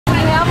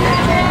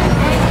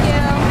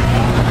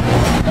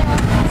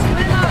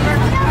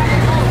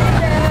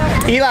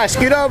Eli,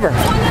 scoot over.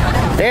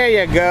 There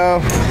you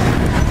go.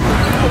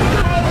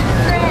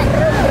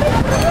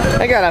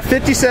 I got a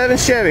 57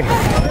 Chevy.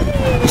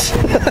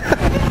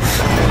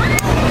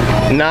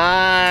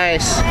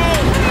 Nice.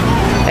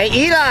 Hey,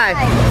 Eli,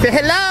 say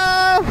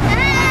hello.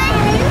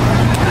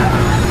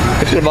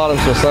 I should have bought him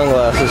some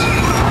sunglasses. I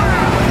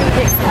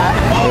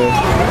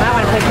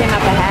want to pick him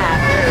up a hat.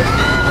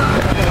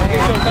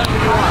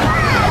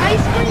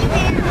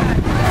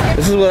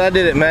 This is what I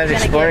did at Magic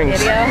Springs.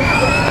 Video?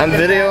 I'm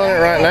videoing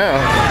it right now.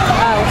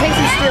 Oh, take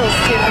some stills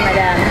too for my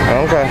dad.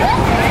 Okay.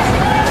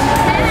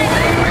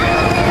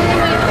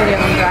 Video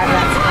him drive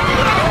that.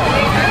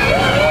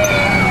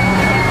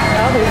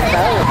 Oh, there's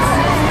boats.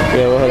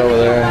 Yeah, we'll head over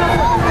there.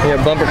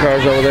 Yeah, bumper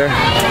cars over there. I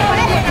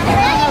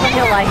don't know if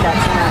he'll like that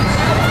too much.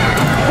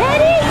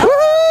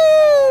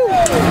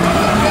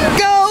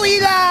 Go,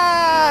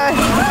 Eli!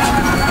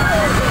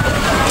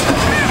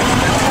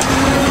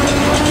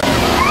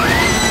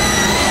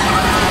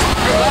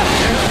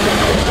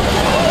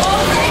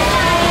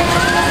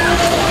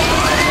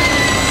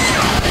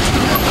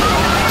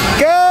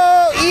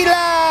 Go,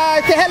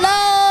 Eli! Say hello!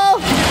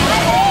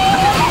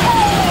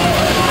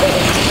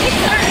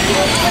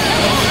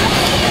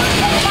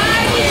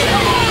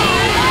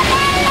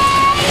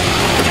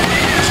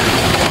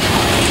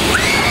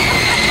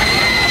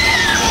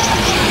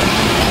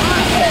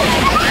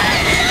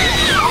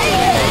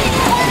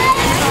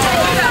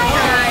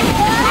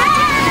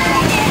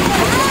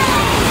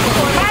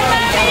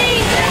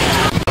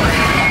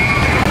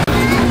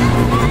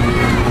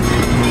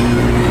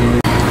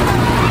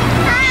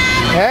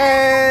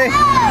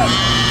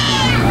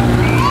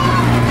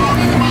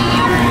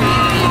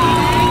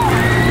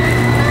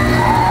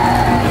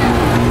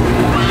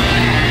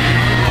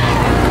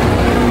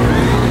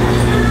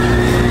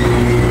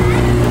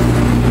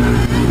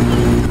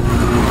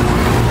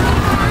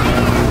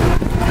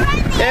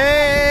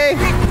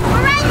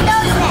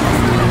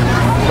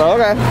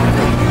 Okay.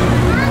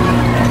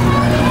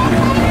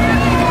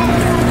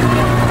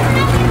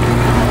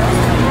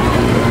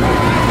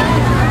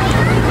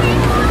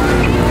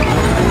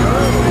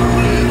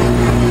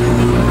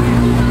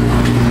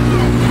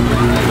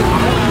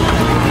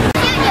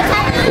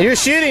 You're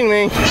shooting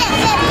me.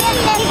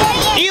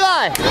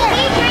 Eli!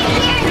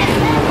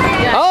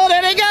 Oh,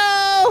 there they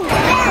go!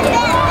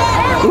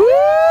 Woo!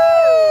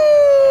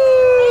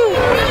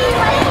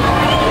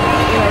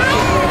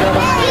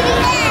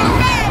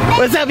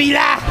 What's up,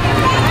 Eli?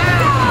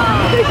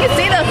 You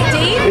see those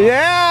teeth?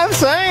 Yeah, I'm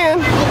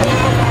saying.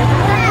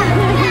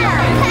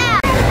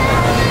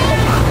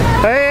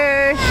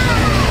 Hey.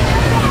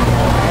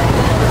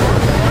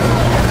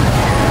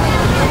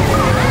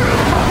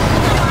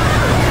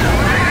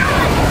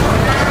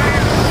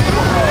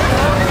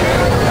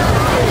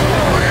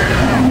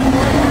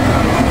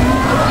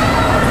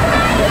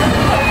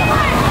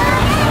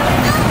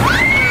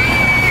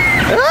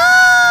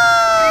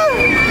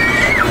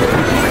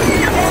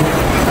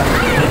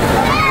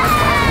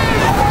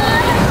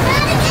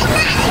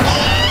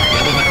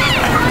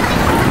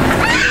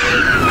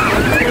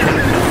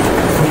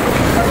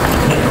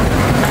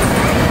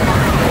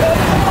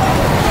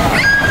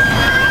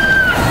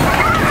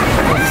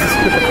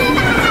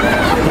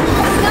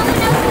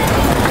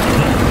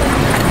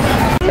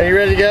 Are you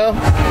ready to go?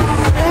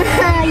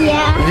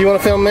 Yeah. Do you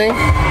want to film me?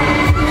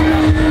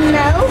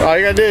 No. All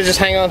you gotta do is just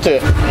hang on to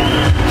it.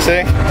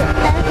 See?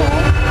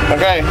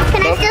 Okay.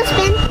 Can I still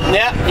spin?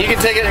 Yeah, you can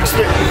take it.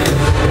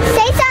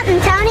 Say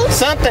something, Tony.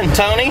 Something,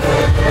 Tony.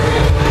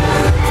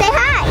 Say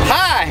hi.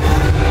 Hi.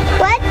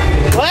 What?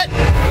 What?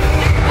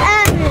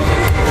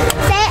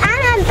 Say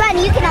I'm having fun.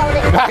 You can hold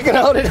it. I can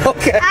hold it.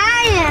 Okay.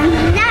 I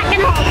am not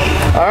gonna hold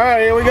it. All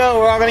right, here we go.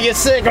 We're all gonna get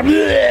sick. No,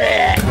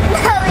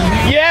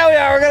 Yeah, we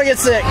are. We're gonna get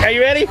sick. Are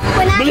you ready?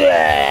 we're not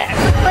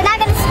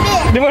gonna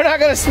spin. We're not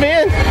gonna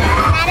spin?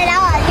 Not at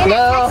all. You're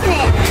not touching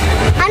it.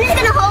 I'm just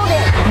gonna hold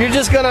it. You're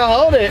just gonna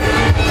hold it.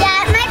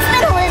 Yeah, it might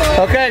spin a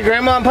little. Okay,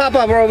 Grandma and Papa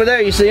are over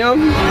there. You see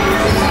them?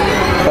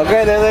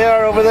 Okay, there they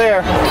are over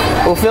there.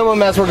 We'll film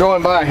them as we're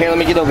going by. Here, let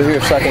me get over here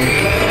a second. Now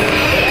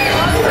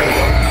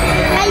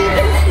you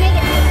can make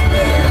it.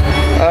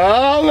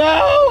 Oh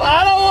no!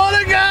 I don't want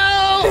to go!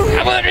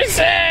 I'm gonna be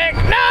sick!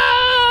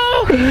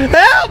 No!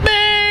 Help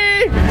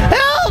me!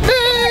 Help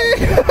me!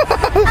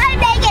 I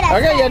make it.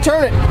 Okay, yeah,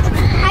 turn it.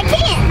 I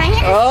can't. My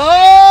hand is. Oh!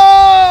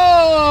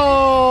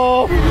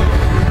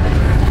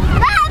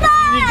 Baba!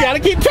 You gotta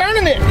keep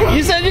turning it.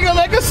 You said you're gonna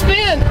make a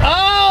spin.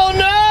 Oh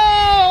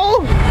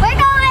no! We're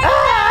going.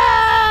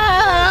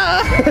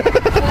 Ah!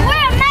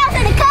 We're a mouse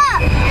in a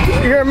cup.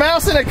 You're a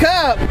mouse in a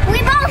cup. We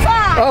both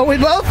are. Oh, we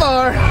both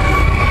are.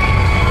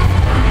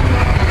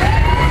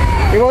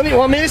 You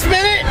want me to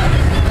spin it?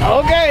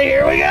 Okay,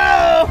 here we go.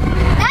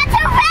 Not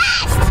too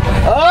fast.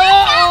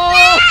 Oh!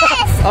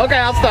 fast. Okay,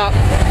 I'll stop.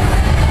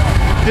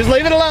 Just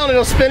leave it alone.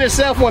 It'll spin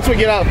itself once we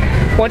get off.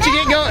 Once you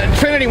get going,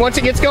 Trinity, once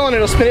it gets going,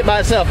 it'll spin it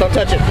by itself. Don't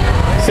touch it.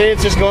 See,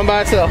 it's just going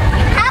by itself.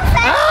 How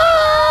fast?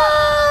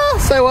 Ah!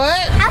 Say what?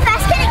 How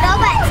fast can it go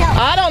by itself?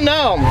 I don't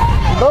know.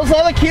 Those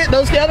other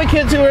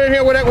kids who were in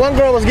here when that one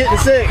girl was getting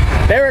sick,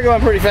 they were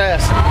going pretty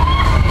fast.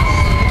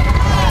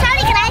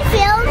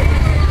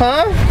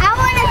 Huh? I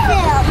want to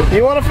film,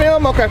 You want to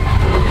film? Okay.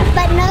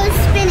 but no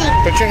spinning.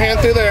 Put your hand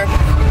through there.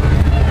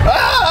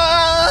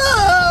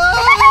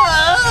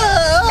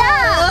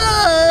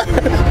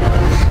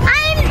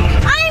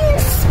 I'm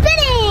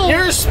spinning.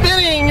 You're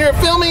spinning. You're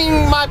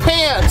filming my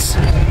pants.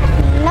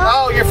 No.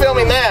 Oh, you're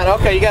filming that.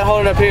 Okay, you got to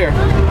hold it up here.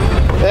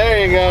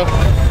 There you go.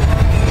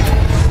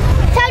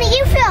 Tony,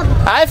 you film.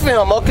 I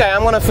film. Okay,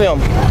 I'm going to film.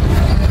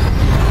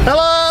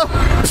 Hello.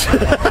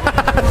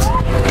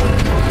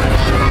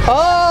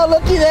 Oh,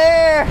 looky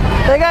there.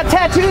 They got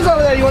tattoos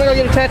over there. You want to go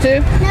get a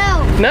tattoo?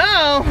 No.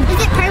 No.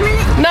 Is it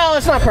permanent? No,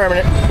 it's not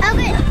permanent. Oh,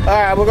 good.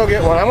 All right, we'll go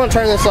get one. I'm going to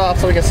turn this off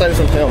so we can save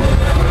some film.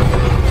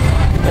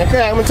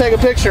 Okay, I'm going to take a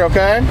picture,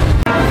 okay?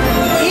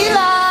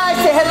 Eli,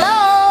 say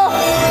hello.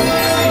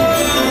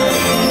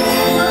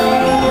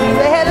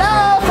 Say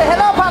hello. Say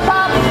hello, Pop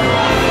Pop.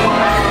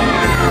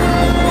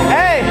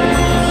 Hey,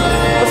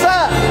 what's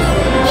up?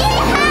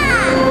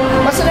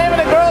 Yeehaw! What's the name of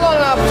the girl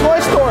on Toy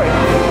Story?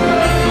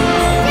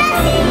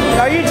 Jessie!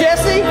 Are you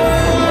Jessie?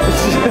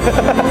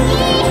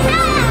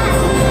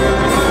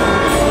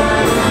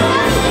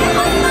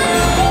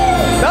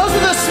 Those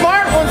are the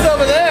smart ones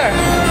over there.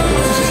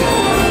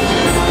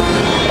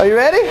 Are you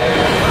ready?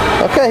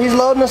 Okay, he's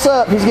loading us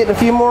up. He's getting a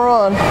few more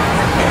on.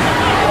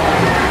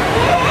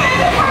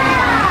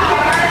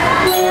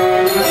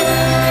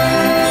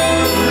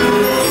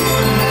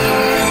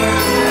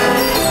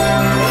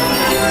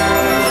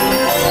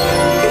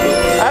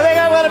 I think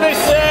I'm gonna be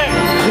sick.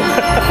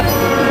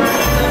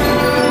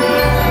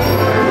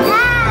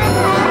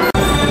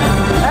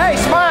 Hey,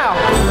 smile.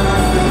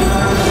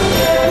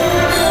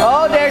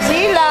 Oh, there's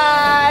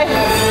Eli.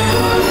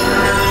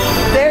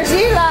 There's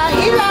Eli.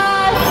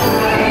 Eli.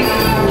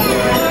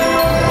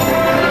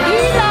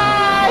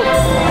 Eli.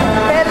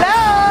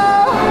 Hello.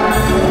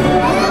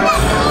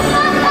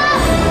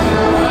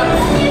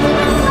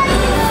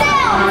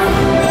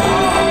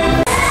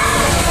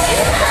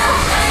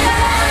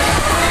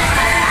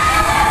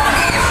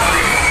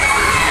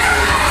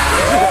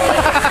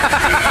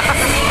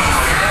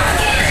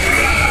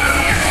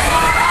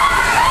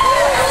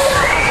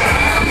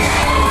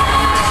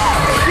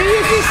 Do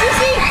you see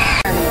Sissy?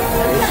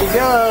 There she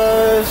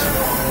goes.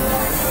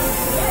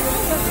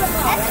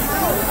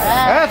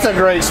 That's a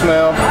great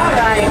smell. All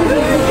right.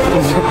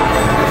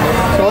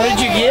 So what did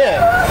you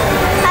get?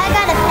 I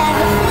got a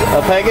Pegasus.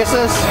 A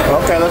Pegasus?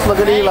 Okay, let's look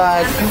at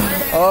Eli's.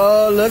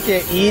 Oh, look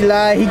at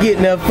Eli. He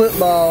getting a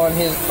football on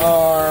his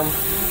arm.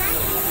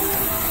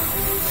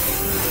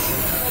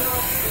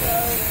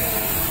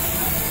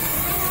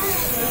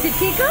 Is it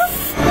tickle?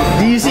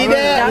 Do you see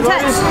that? Don't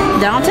touch.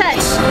 Don't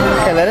touch.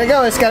 Okay, let it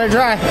go. It's gotta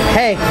dry.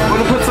 Hey. I'm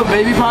gonna put some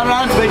baby powder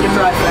on to make it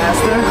dry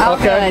faster. Oh,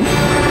 Okay. good.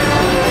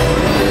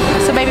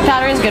 So baby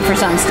powder is good for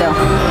some still.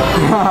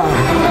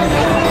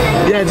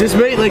 Yeah, just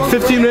wait like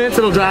 15 minutes.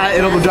 It'll dry.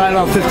 It'll dry in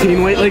about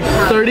 15. Wait like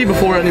 30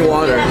 before any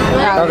water.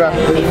 Okay.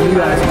 You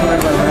guys can worry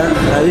about that.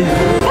 Ready?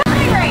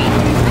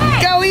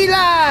 Go,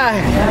 Eli!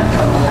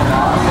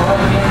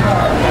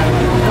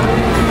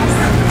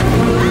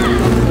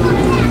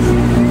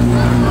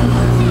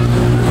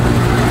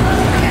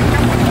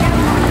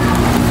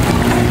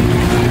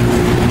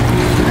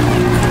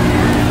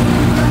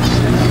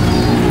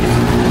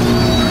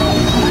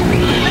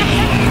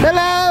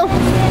 Hello!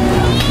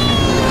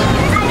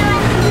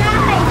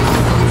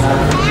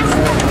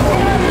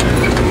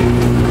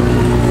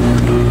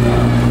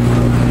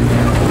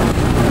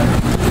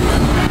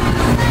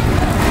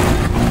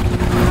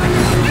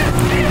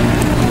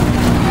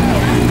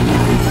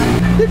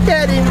 Look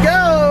at him go!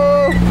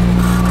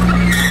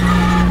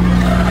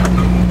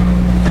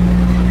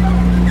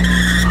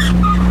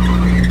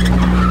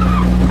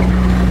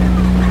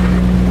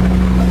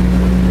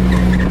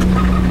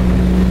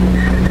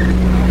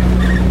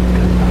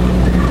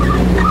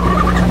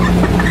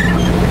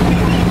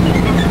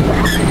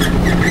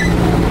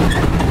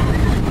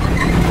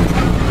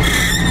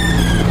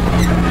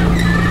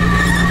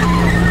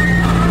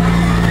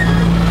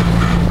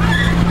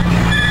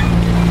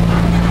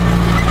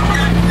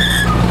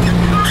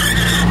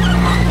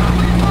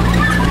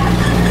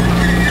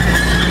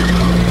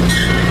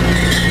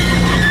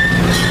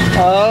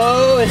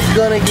 Oh, it's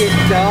gonna get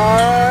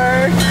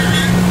dark.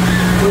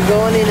 We're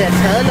going in a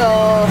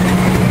tunnel.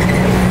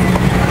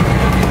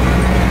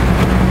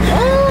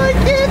 Oh, I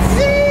can't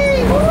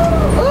see.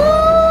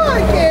 Oh,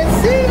 I can't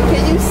see.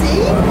 Can you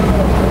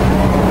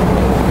see?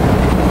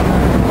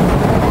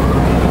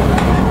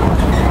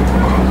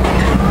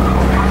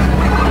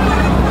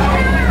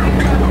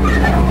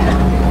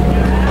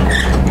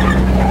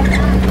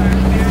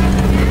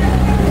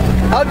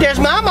 Oh, there's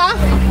Mama.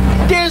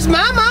 There's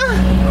Mama.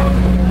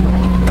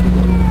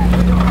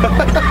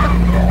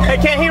 Hey,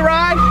 can't he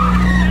ride?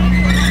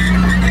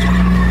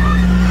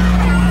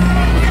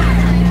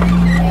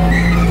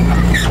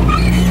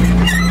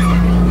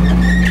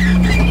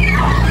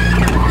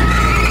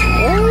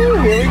 Oh,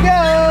 here we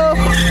go.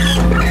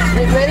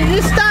 Get ready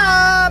to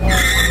stop.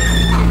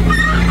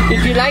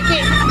 Did you like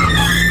it?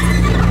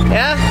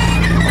 Yeah?